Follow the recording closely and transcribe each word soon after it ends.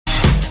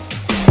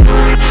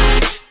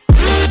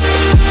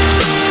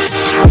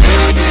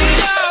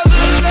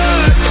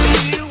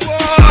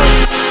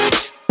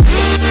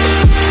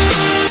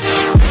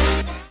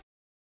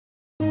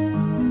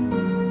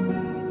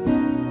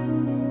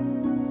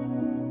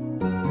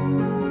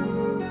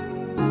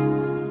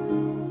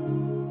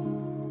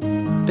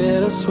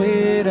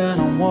bittersweet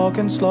and I'm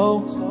walking slow.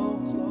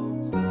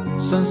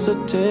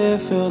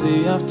 Sensitive, feel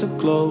the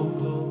afterglow.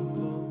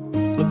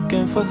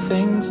 Looking for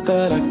things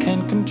that I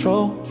can't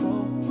control.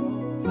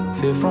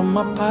 Fear from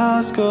my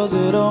past, cause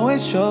it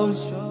always shows.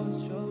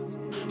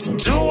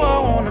 Do I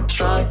wanna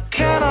try?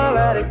 Can I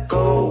let it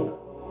go?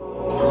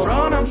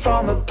 Running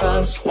from the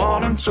past,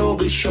 wanting to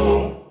be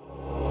sure.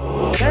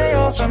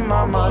 Chaos in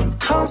my mind,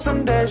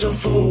 constant deja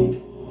vu.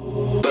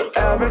 But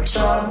every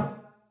time,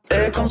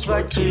 it comes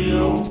back to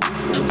you.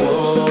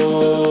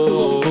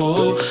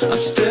 Whoa,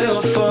 I'm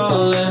still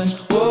falling.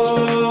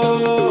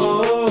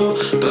 Whoa,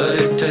 but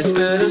it tastes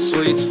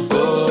bittersweet.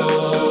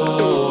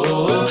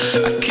 Whoa,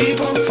 I keep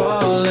on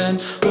falling.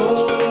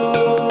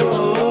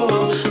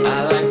 Whoa, I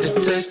like the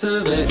taste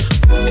of it.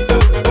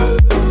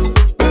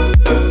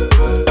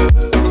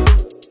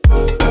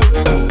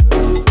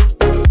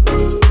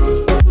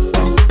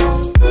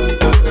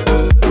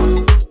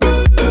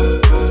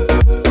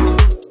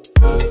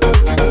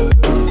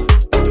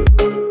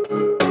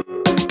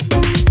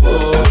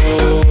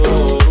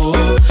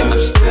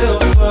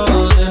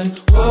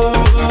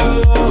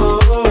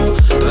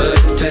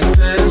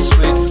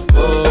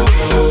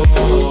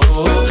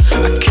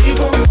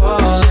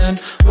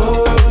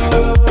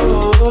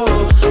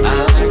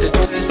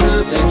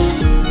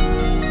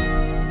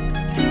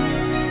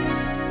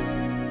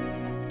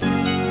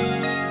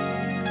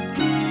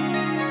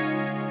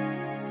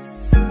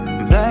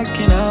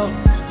 Blacking out,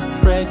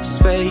 afraid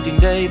just fading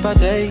day by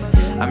day.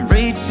 I'm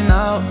reaching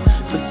out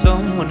for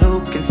someone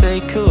who can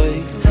take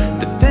away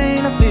the pain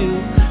I feel,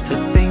 the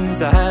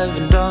things I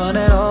haven't done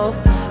at all.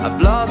 I've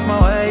lost my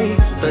way,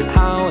 but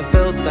how I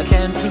felt I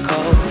can't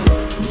recall.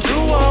 Do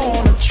I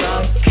wanna try?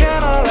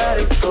 Can I let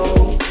it go?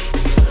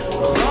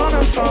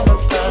 Running from the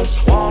past,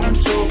 wanting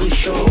to be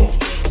sure.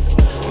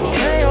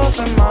 Chaos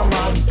in my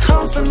mind,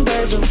 constant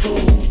deja vu.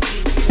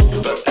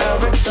 But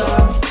every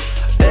time,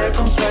 it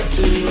comes back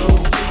to you.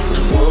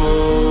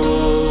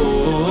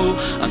 Whoa,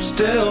 I'm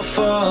still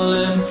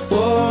falling.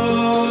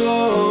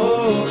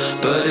 Whoa,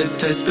 but it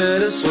tastes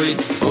bittersweet.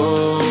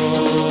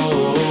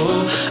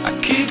 Whoa, I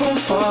keep on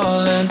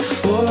falling.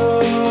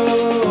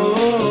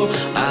 Whoa,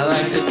 I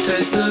like the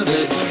taste of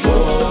it.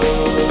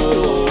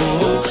 Whoa,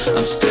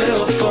 I'm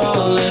still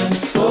falling.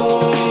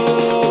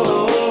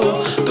 Whoa,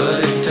 but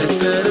it tastes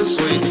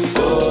bittersweet.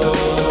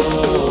 Whoa,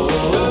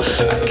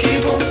 I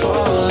keep on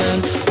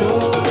falling.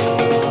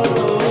 Whoa,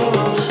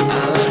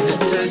 I like the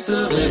taste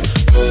of it.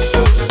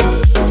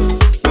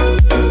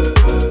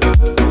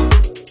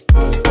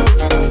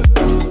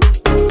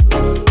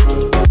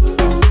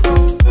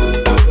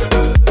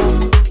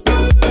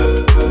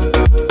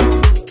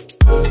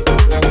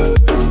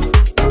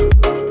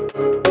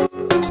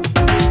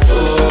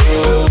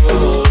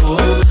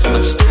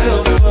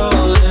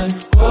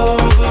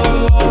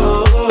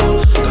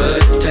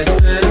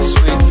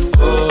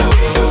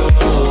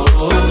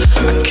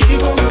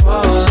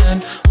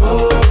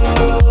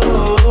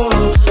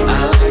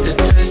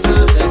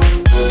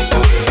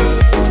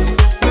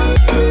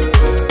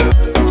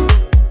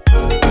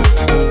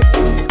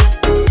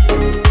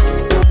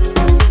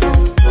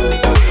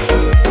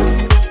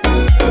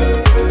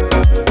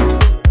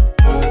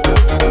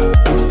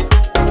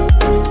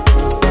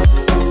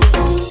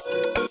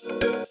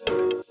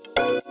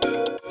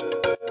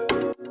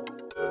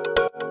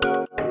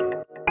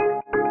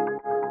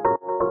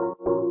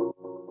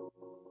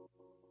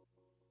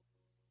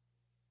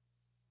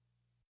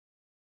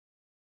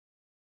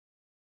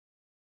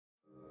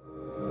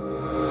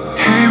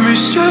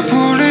 Mr.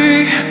 Bully,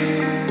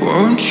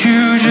 won't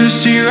you just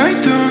see right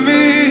through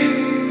me?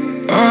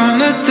 On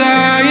the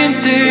dying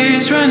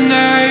days when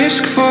I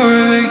ask for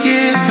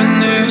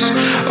forgiveness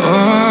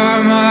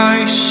or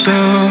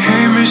myself.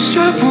 Hey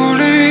Mr.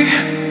 Bully,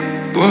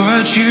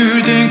 what'd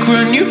you think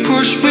when you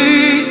pushed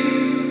me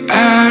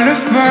out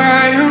of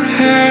my own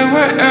head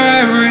where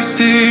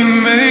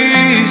everything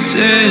made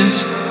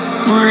sense?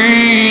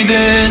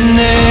 Breathing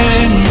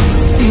in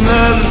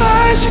the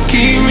lies that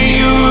keep me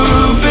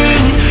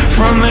open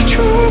from the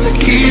truth that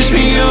keeps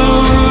me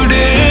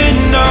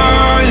holding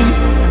on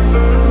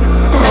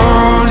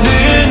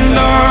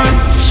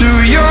to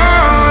your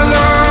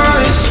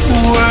loss.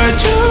 What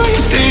do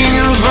you think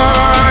you'll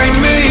find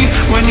me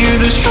when you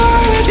destroy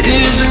what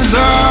is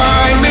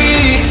inside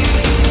me?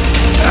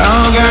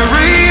 I'll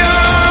carry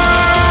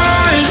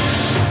on.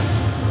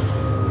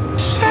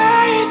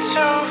 Say it's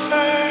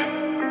over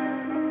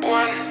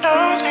when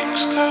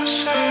nothing's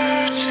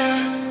closer to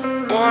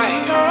what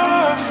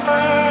you're.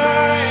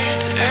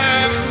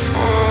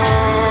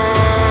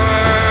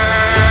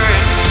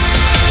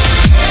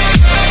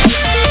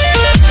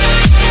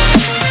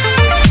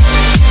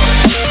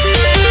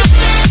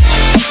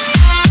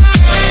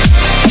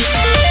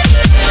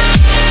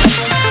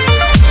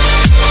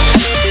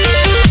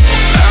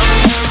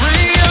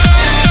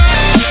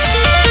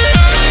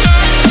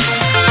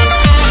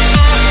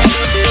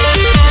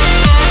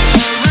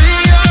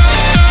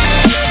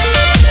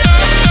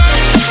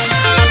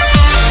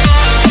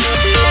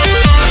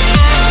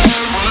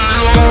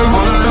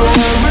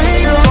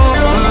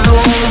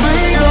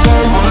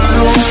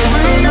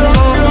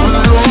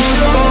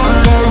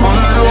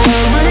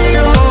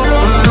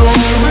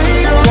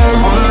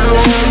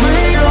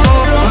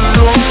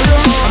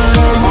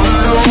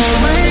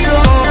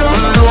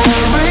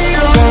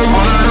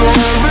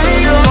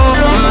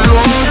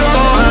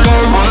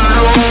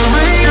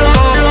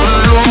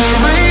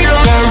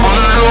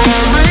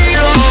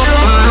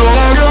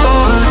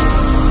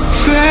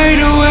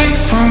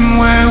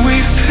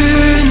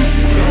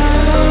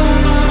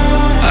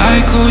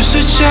 close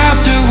the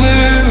chapter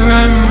where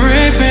I'm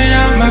ripping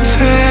out my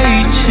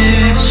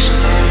pages.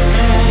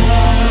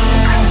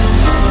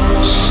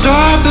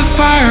 Stop the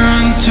fire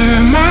under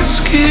my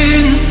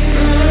skin,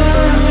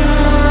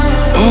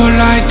 or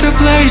light the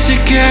blaze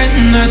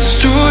again that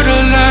stood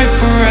alive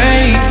for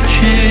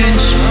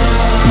ages.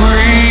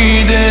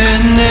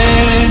 Breathing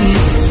in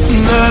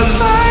the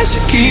lies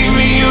that keep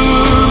me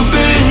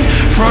open,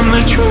 from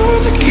the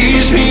truth that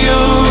keeps me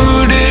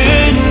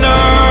holding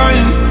on,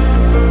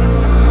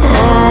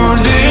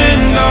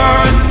 holding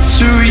on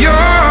to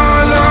your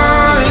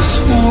lies.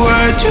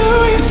 Where do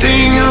you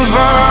think you'll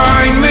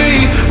find me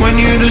when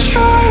you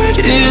destroy what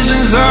is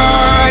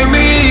inside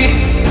me?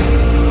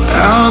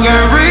 I'll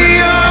carry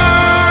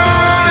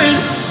on,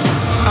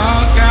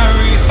 I'll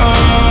carry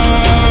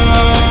on,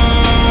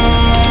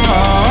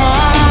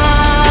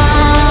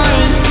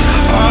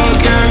 I'll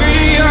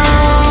carry on.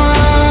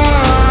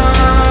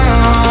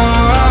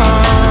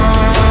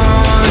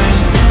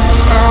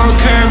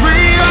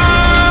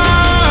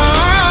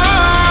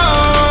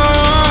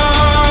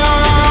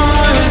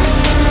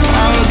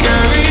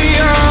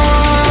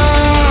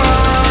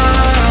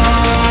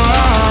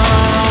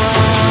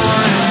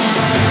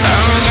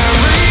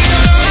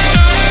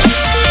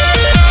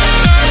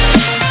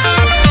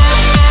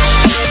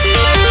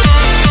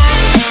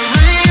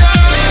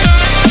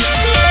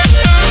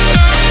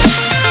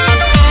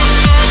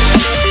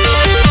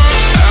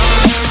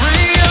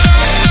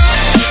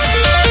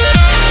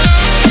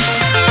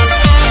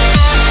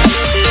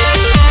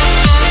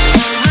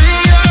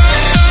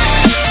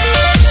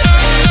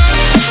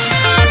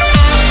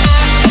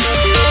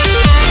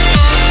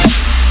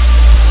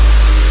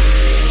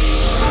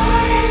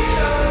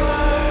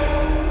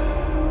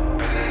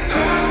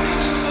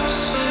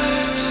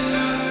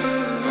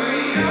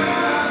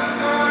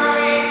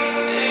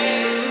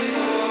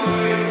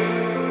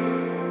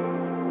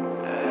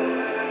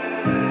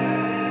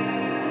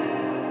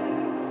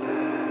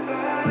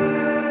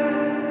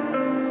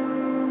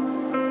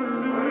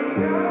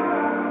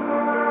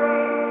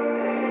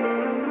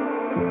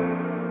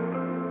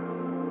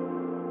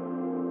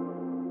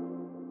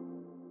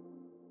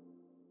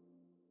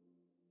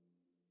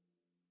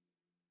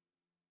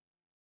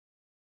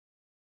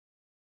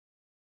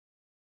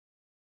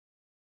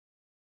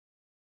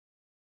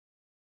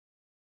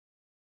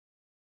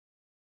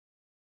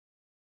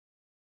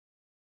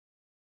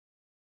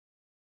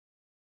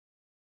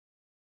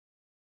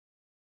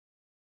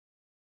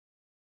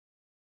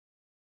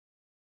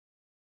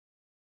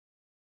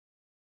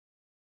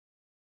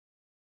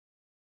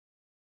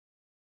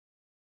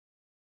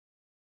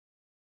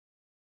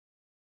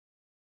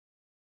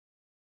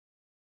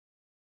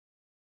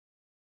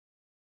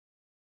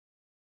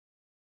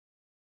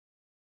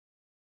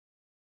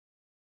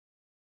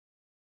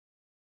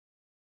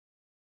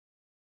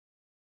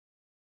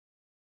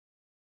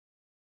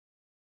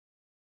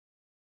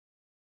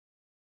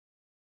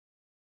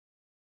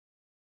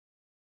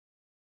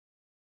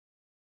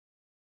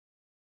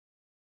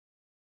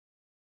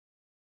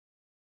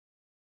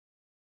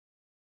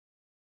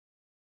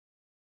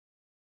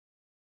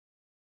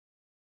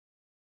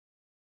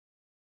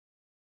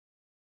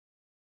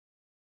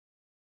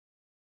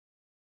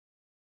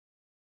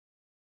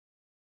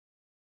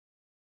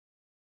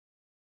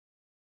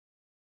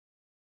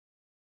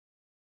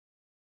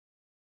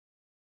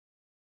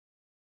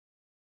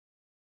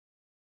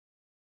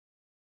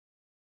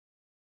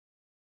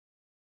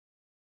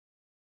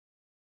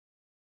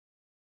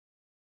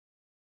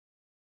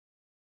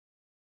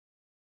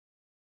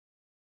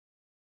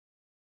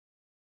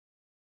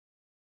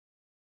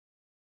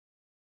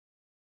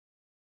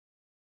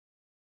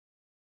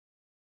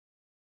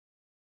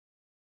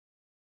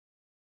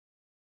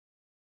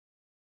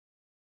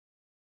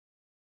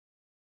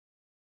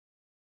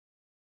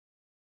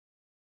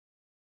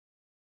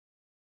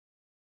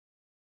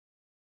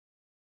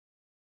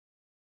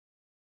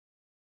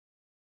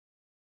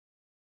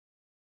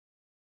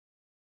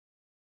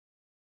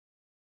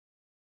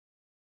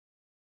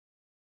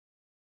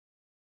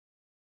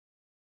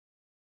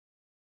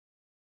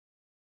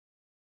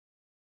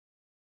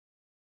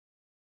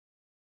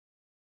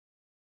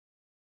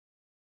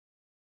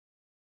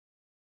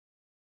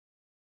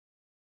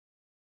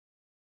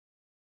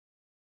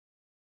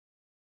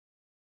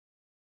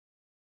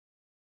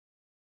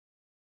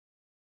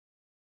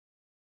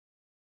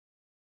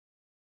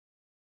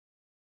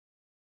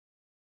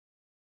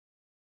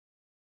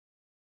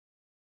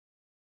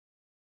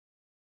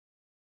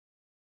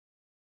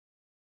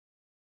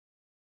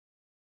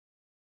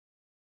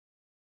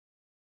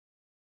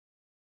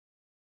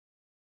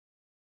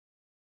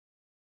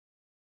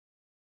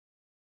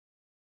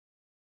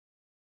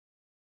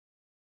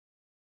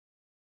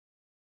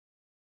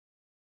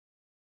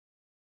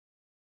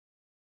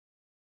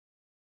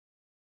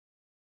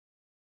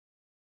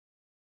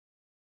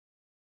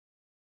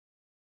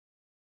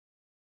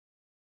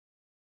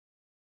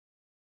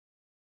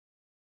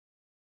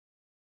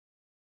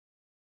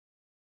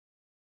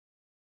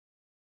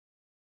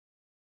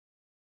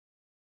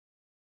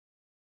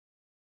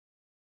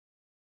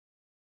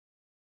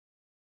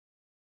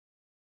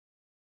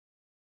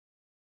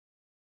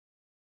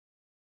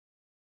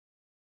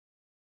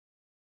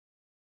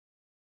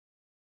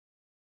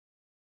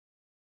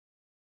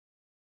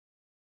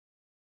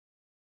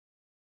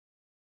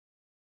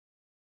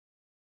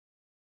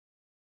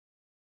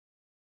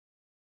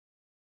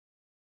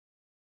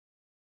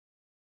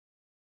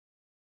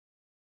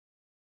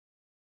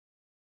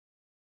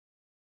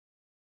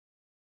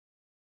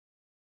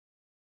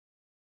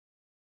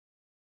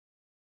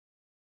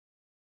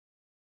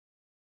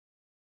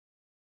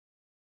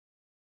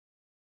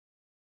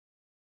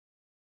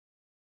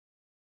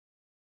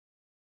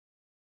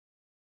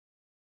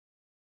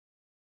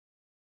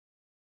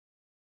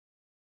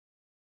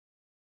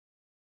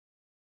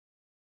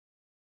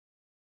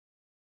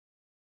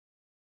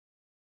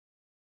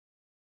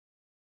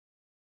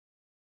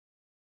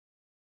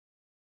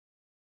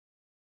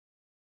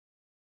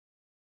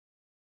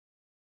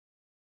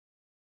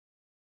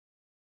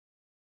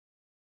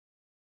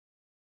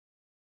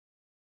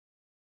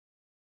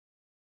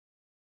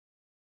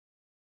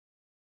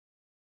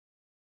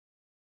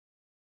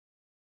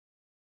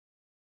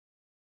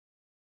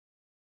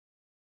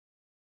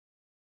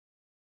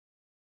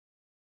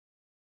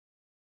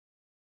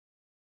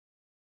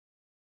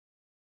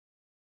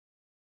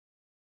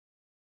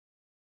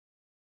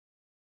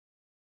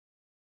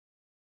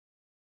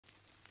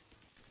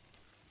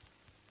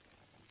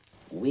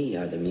 We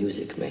are the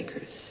music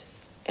makers,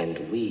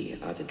 and we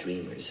are the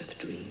dreamers of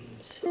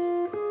dreams.